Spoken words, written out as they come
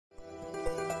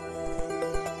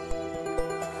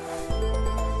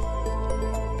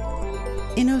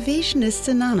Innovation is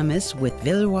synonymous with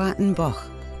Villeroy-Boch.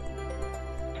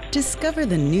 Discover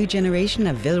the new generation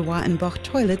of Villeroy-Boch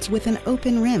toilets with an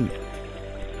open rim.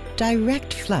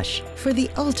 DirectFlush for the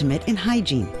ultimate in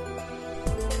hygiene.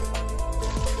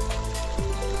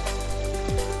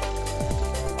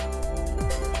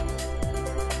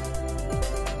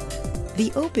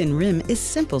 The open rim is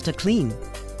simple to clean,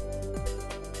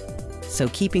 so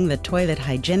keeping the toilet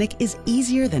hygienic is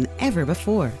easier than ever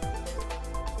before.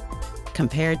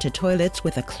 Compared to toilets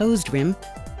with a closed rim,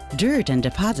 dirt and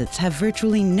deposits have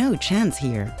virtually no chance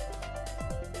here.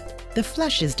 The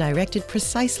flush is directed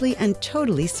precisely and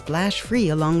totally splash-free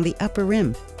along the upper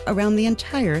rim, around the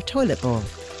entire toilet bowl.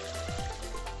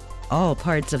 All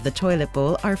parts of the toilet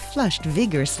bowl are flushed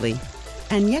vigorously,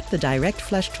 and yet the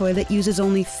DirectFlush toilet uses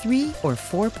only 3 or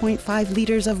 4.5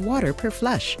 liters of water per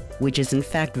flush, which is in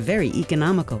fact very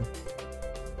economical.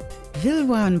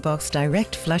 Villeroy-Boch's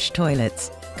DirectFlush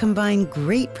toilets combine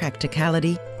great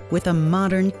practicality with a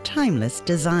modern, timeless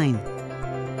design.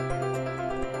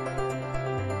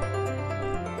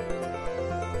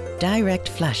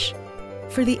 DirectFlush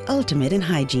for the ultimate in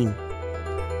hygiene.